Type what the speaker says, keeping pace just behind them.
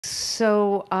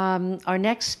So our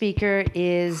next speaker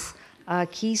is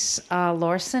Kis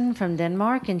Laursen from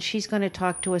Denmark, and she's going to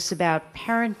talk to us about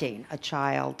parenting a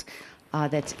child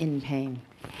that's in pain.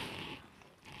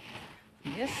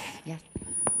 Yes. Yes.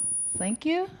 Thank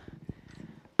you.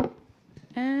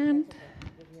 And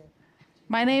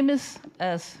my name is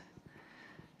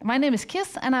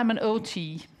Kis, and I'm an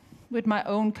OT with my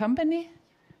own company,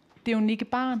 Det Unikke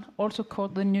Barn, also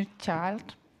called The New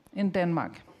Child, in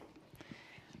Denmark.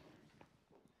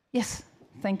 Yes,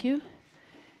 thank you.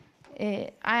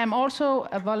 I am also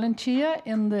a volunteer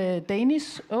in the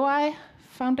Danish OIFE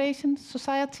Foundation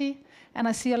Society, and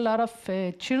I see a lot of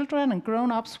children and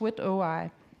grown-ups with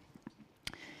OI.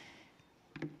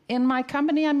 In my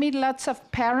company, I meet lots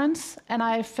of parents, and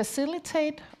I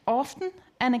facilitate often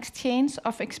an exchange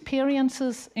of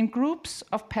experiences in groups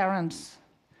of parents.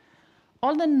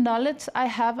 All the knowledge I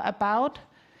have about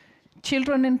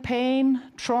children in pain,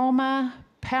 trauma,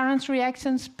 parents'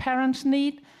 reactions, parents'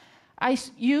 need, I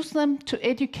use them to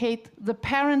educate the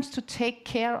parents to take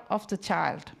care of the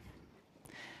child.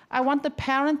 I want the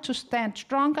parent to stand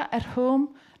stronger at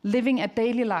home, living a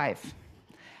daily life.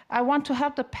 I want to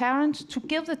help the parents to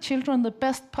give the children the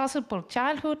best possible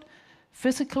childhood,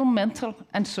 physical, mental,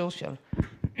 and social.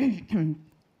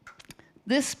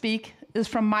 This speak is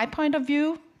from my point of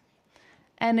view,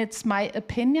 and it's my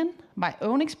opinion, my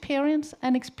own experience,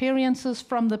 and experiences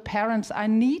from the parents I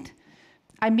meet.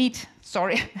 But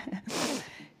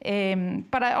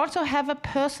I also have a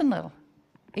personal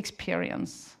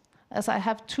experience, as I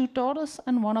have 2 daughters,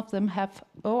 and one of them have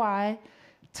OI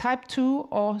type 2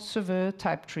 or severe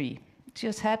type 3. She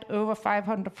has had over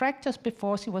 500 fractures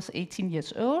before she was 18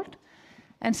 years old,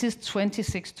 and she's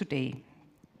 26 today.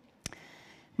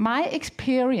 My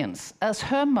experience as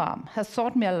her mom has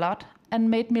taught me a lot and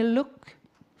made me look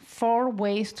for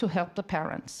ways to help the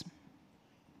parents.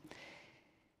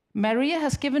 Maria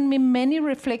has given me many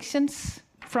reflections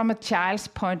from a child's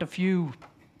point of view.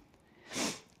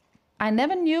 I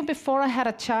never knew before I had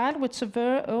a child with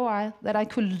severe OI that I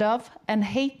could love and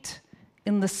hate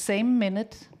in the same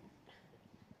minute.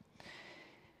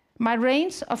 My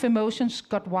range of emotions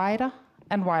got wider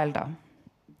and wilder.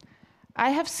 I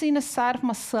have seen a side of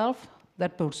myself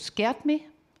that both scared me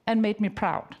and made me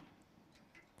proud.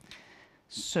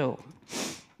 So,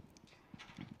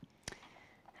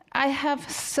 I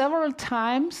have several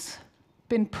times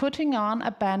been putting on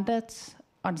a bandage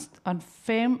on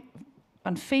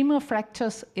femur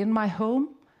fractures in my home,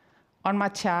 on my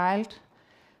child.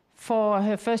 For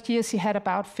her first year, she had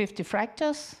about 50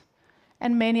 fractures,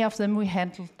 and many of them we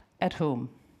handled at home.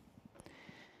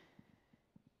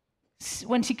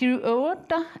 When she grew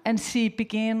older and she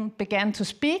began to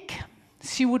speak,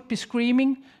 she would be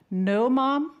screaming, "No,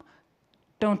 Mom,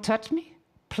 don't touch me,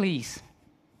 please."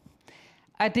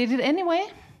 I did it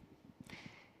anyway,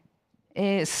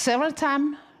 several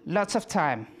times, lots of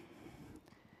time.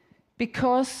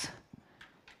 Because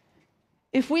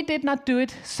if we did not do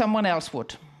it, someone else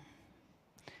would.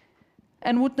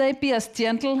 And would they be as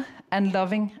gentle and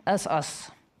loving as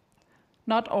us?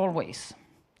 Not always.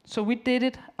 So we did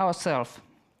it ourselves.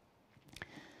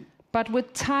 But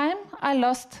with time, I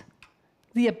lost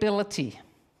the ability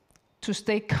to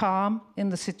stay calm in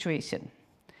the situation.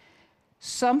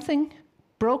 Something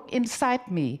broke inside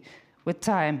me with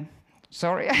time.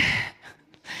 Sorry.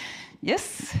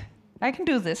 Yes, I can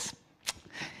do this.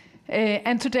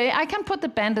 And today I can put the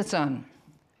bandage on.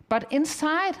 But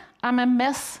inside, I'm a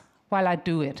mess while I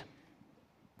do it.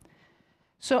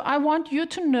 So I want you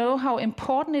to know how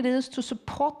important it is to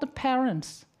support the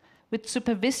parents with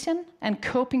supervision and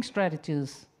coping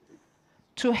strategies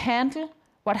to handle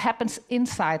what happens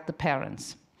inside the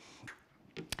parents.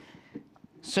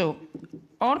 So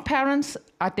all parents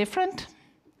are different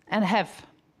and have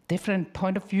different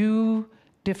point of view,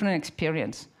 different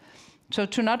experience. So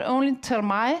to not only tell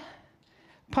my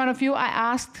point of view, I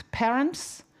asked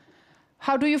parents,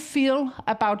 how do you feel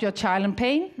about your child in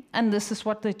pain? And this is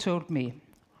what they told me.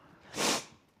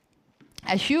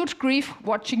 A huge grief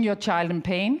watching your child in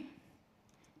pain,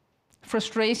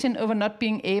 frustration over not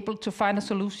being able to find a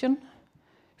solution,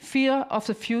 fear of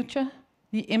the future,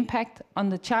 the impact on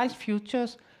the child's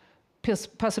futures,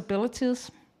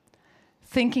 possibilities,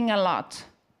 thinking a lot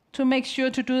to make sure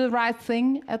to do the right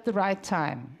thing at the right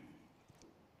time.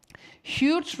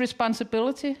 Huge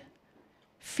responsibility,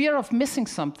 fear of missing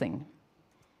something,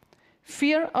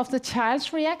 fear of the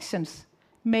child's reactions.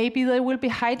 Maybe they will be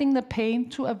hiding the pain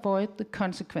to avoid the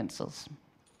consequences.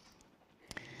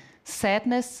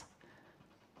 Sadness,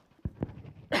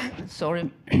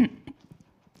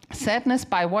 sadness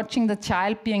by watching the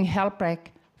child being held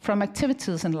back from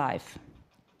activities in life.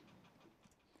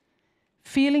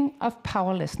 feeling of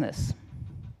powerlessness,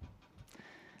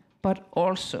 but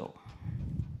also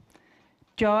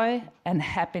joy and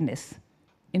happiness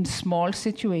in small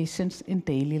situations in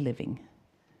daily living.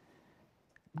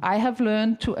 I have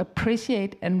learned to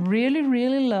appreciate and really,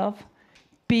 really love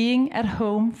being at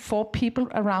home, 4 people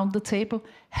around the table,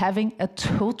 having a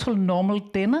total normal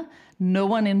dinner, no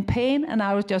one in pain, and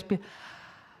I would just be,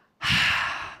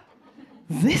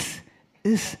 this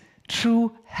is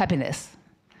true happiness.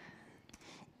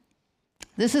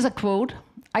 This is a quote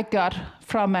I got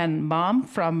from a mom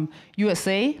from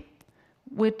USA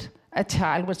with a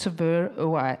child with severe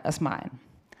OI as mine.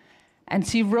 And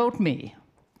she wrote me,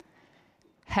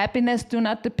 happiness do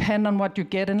not depend on what you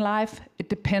get in life. It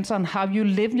depends on how you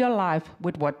live your life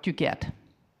with what you get.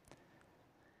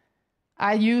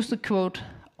 I use the quote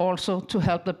also to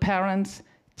help the parents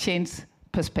change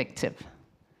perspective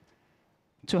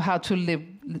to how to live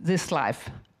this life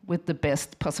with the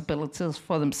best possibilities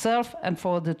for themselves and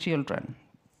for the children.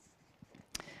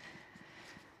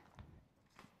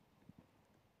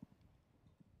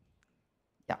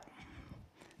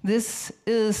 This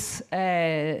is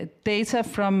data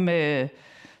from the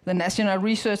National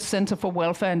Research Center for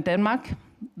Welfare in Denmark.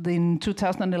 In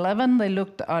 2011, they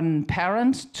looked on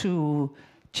parents to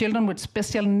children with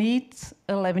special needs,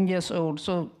 11 years old.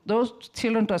 So those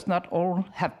children does not all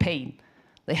have pain.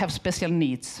 They have special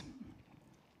needs.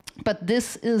 But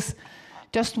this is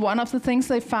just one of the things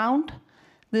they found.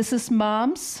 This is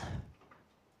moms,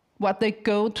 what they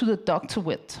go to the doctor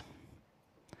with.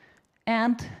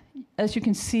 And as you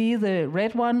can see, the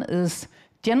red one is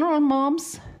general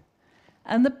moms,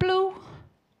 and the blue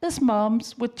is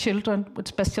moms with children with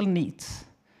special needs.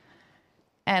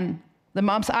 And the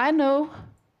moms I know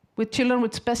with children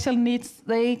with special needs,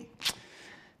 they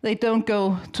don't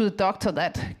go to the doctor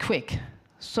that quick.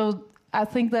 So I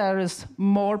think there is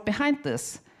more behind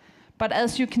this. But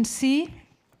as you can see,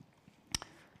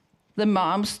 the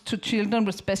moms to children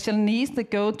with special needs, they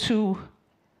go to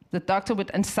the doctor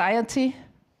with anxiety,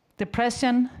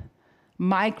 depression,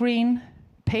 migraine,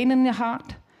 pain in the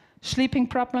heart, sleeping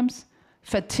problems,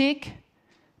 fatigue,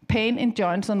 pain in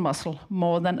joints and muscle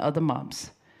more than other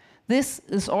moms. This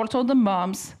is also the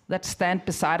moms that stand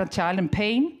beside a child in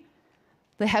pain.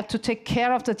 They have to take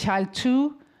care of the child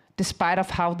too, despite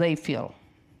of how they feel.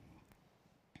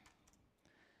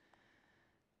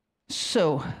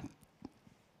 So,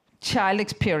 child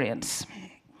experience.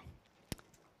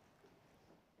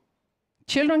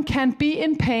 Children can be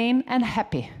in pain and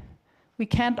happy. We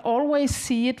can't always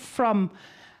see it from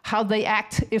how they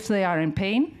act if they are in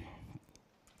pain.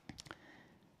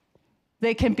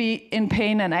 They can be in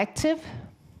pain and active.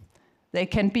 They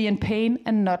can be in pain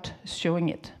and not showing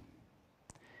it.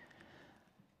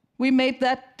 We made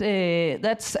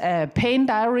that's a pain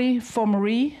diary for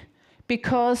Marie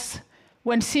because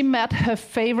when she met her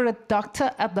favorite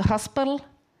doctor at the hospital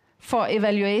for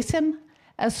evaluation,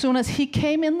 as soon as he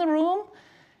came in the room,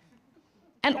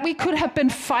 and we could have been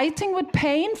fighting with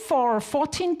pain for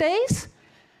 14 days.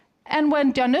 And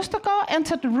when John Østergaard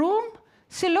entered the room,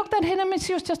 she looked at him and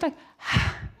she was just like,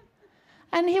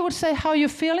 and he would say, how are you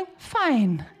feeling?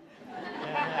 Fine.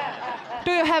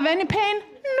 Do you have any pain?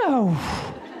 No.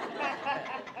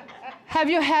 Have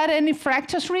you had any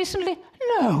fractures recently?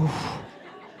 No.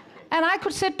 And I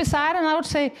could sit beside and I would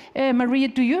say, Maria,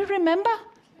 do you remember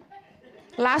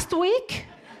last week,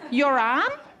 your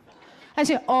arm? I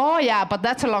say, oh yeah, but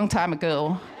that's a long time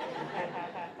ago.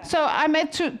 So I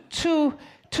made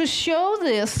to show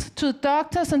this to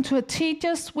doctors and to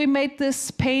teachers, we made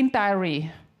this pain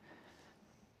diary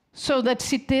so that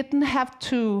she didn't have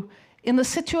to, in the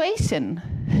situation,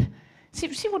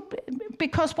 she would,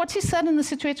 because what she said in the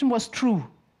situation was true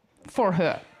for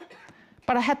her.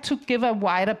 But I had to give a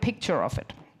wider picture of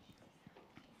it.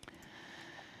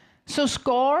 So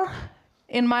score,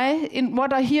 in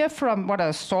what I hear from what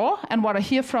I saw and what I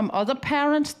hear from other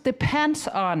parents depends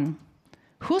on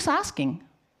who's asking.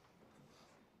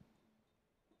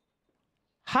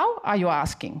 How are you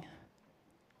asking?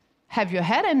 Have you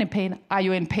had any pain? Are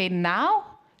you in pain now?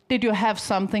 Did you have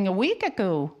something a week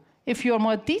ago? If you're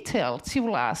more detailed, she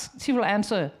will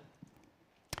answer.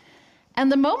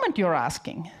 And the moment you're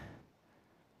asking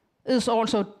is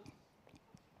also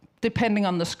depending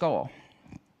on the score.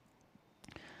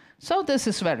 So this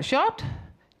is very short.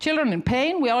 Children in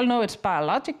pain, we all know it's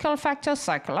biological factors,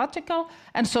 psychological,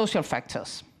 and social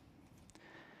factors.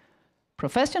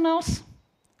 Professionals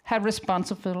have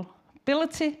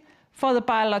responsibility for the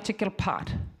biological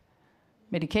part.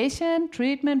 Medication,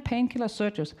 treatment, painkiller,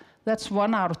 surgeries. That's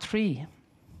 1 out of 3.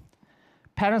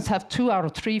 Parents have 2 out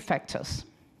of 3 factors.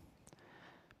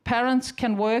 Parents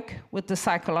can work with the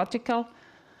psychological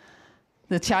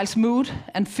the child's mood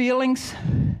and feelings.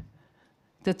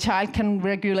 The child can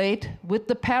regulate with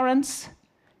the parents,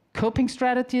 coping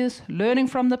strategies, learning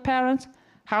from the parents,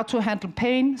 how to handle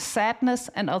pain, sadness,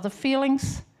 and other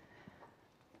feelings.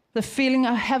 The feeling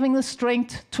of having the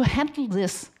strength to handle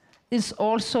this is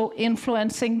also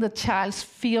influencing the child's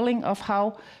feeling of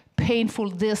how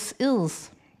painful this is.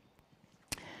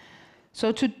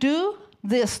 So to do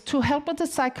this, to help with the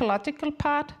psychological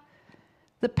part,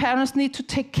 the parents need to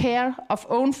take care of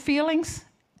own feelings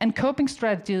and coping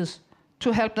strategies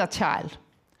to help their child.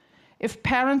 If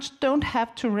parents don't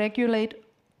have to regulate,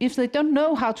 if they don't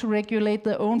know how to regulate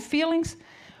their own feelings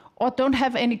or don't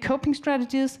have any coping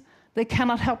strategies, they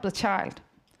cannot help the child.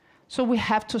 So we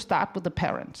have to start with the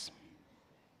parents.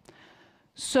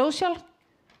 Social,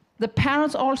 the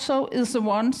parents also is the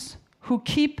ones who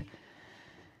keep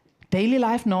daily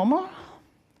life normal,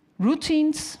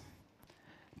 routines,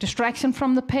 distraction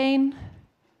from the pain,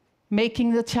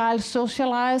 making the child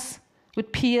socialize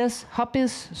with peers,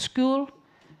 hobbies, school,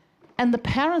 and the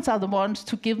parents are the ones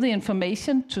to give the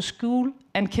information to school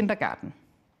and kindergarten.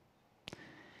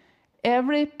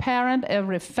 Every parent,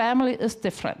 every family is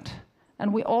different,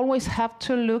 and we always have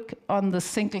to look on the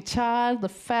single child, the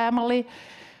family,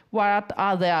 what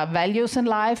are their values in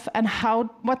life, and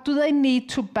what do they need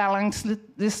to balance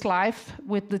this life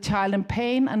with the child in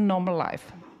pain and normal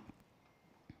life.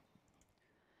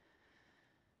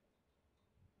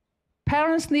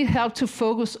 Parents need help to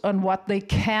focus on what they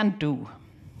can do.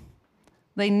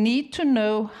 They need to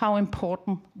know how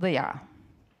important they are.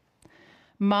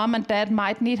 Mom and dad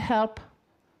might need help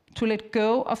to let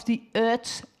go of the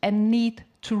urge and need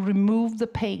to remove the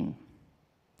pain.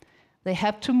 They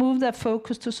have to move their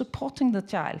focus to supporting the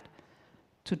child,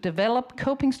 to develop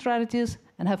coping strategies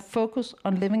and have focus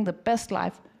on living the best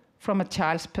life from a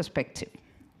child's perspective.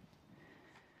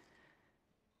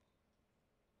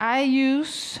 I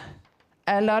use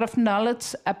a lot of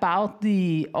knowledge about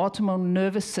the autonomic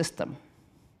nervous system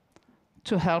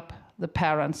to help the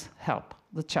parents help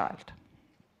the child.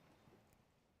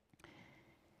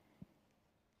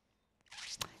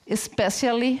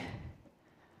 Especially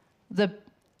the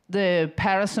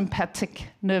parasympathetic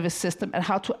nervous system and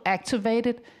how to activate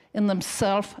it in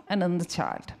themselves and in the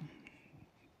child.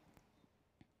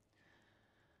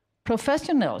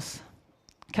 Professionals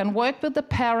can work with the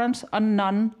parents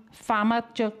on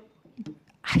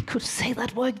I could say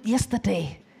that word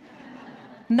yesterday.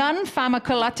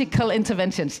 Non-pharmacological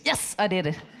interventions. Yes, I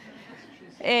did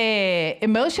it.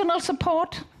 Emotional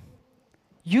support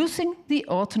using the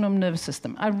autonomic nervous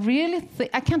system.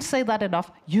 I can't say that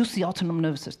enough. Use the autonomic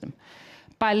nervous system.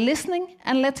 By listening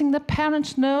and letting the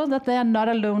parents know that they are not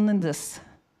alone in this,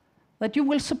 that you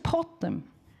will support them.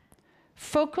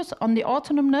 Focus on the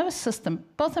autonomic nervous system,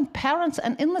 both in parents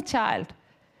and in the child.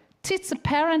 Teach the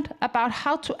parent about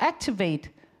how to activate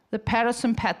the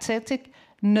parasympathetic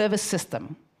nervous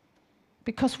system,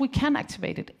 because we can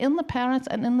activate it in the parents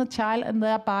and in the child and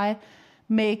thereby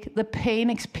make the pain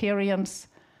experience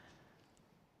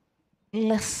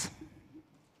less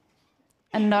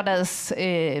and not as,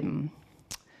 it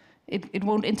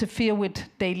won't interfere with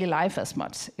daily life as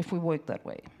much if we work that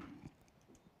way.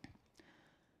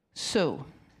 So,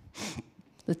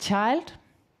 the child,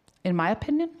 in my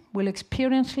opinion, will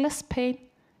experience less pain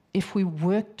if we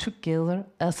work together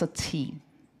as a team.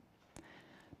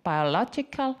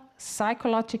 Biological,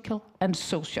 psychological, and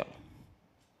social.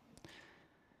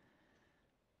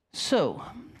 So,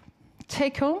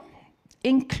 take home,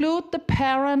 include the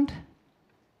parent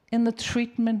in the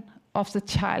treatment of the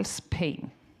child's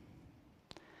pain.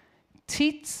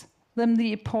 Teach them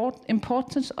the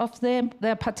importance of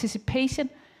their participation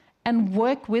and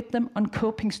work with them on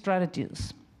coping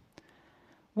strategies.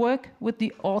 Work with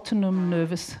the autonomic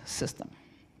nervous system.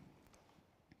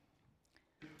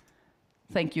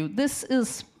 Thank you. This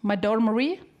is my daughter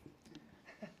Marie.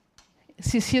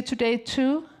 She's here today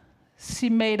too. She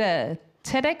made a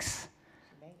TEDx.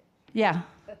 Yeah.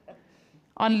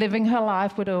 On living her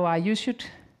life with OI. You should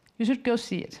go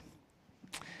see it.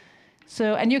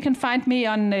 So, and you can find me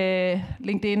on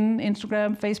LinkedIn,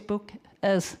 Instagram, Facebook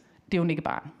as Dionique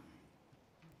Barn.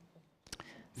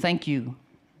 Thank you.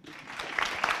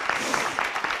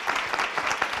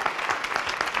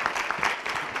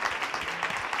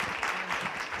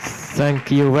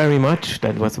 Thank you very much.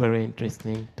 That was a very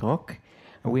interesting talk.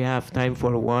 We have time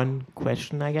for one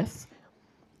question, I guess.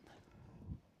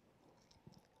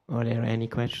 Are there any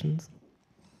questions?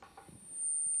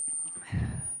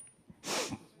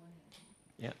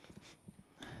 Yeah.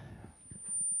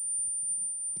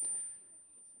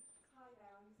 Hi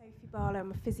there, I'm Sophie Barlow.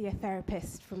 I'm a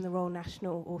physiotherapist from the Royal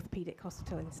National Orthopaedic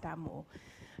Hospital in Stanmore.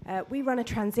 We run a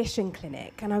transition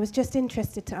clinic, and I was just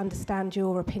interested to understand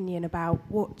your opinion about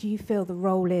what do you feel the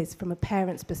role is from a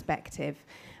parent's perspective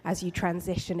as you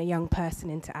transition a young person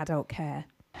into adult care?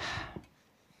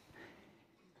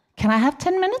 Can I have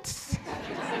 10 minutes?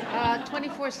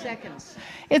 24 seconds.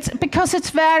 It's because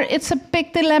it's a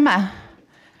big dilemma.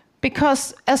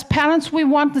 Because as parents, we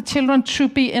want the children to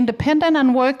be independent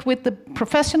and work with the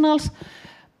professionals.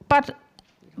 But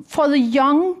for the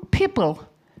young people,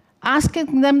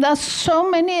 asking them, there's so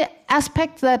many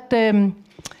aspects that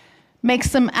makes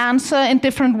them answer in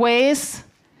different ways.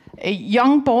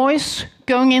 Young boys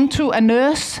going into a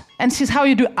nurse and says, how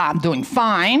you do? I'm doing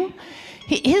fine.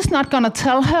 He's not going to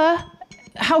tell her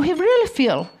how he really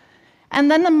feels. And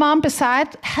then the mom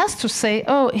beside has to say,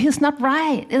 oh, he's not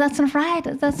right. That's not right.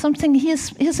 That's something,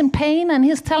 he's in pain, and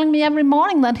he's telling me every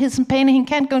morning that he's in pain and he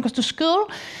can't go to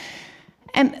school.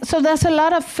 And so there's a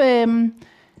lot of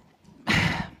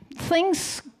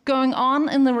things going on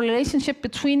in the relationship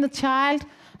between the child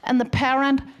and the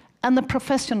parent and the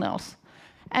professionals.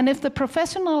 And if the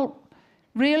professional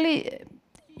really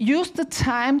used the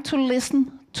time to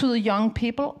listen to the young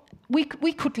people, we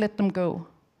could let them go.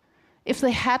 If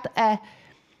they had a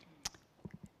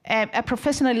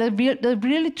professional they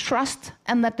really trust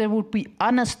and that they would be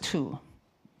honest to.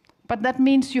 But that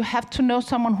means you have to know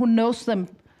someone who knows them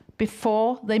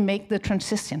before they make the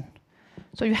transition.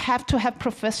 So you have to have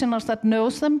professionals that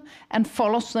knows them and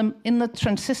follows them in the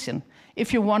transition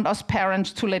if you want us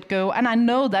parents to let go. And I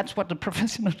know that's what the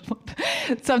professionals want.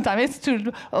 Sometimes it's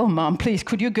to, oh, mom, please,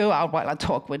 could you go out while I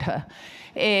talk with her?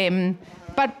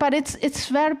 But it's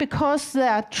very because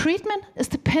the treatment is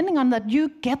depending on that you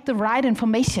get the right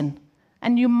information,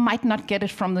 and you might not get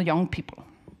it from the young people.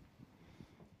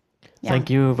 Yeah. Thank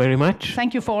you very much.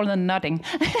 Thank you for all the nodding.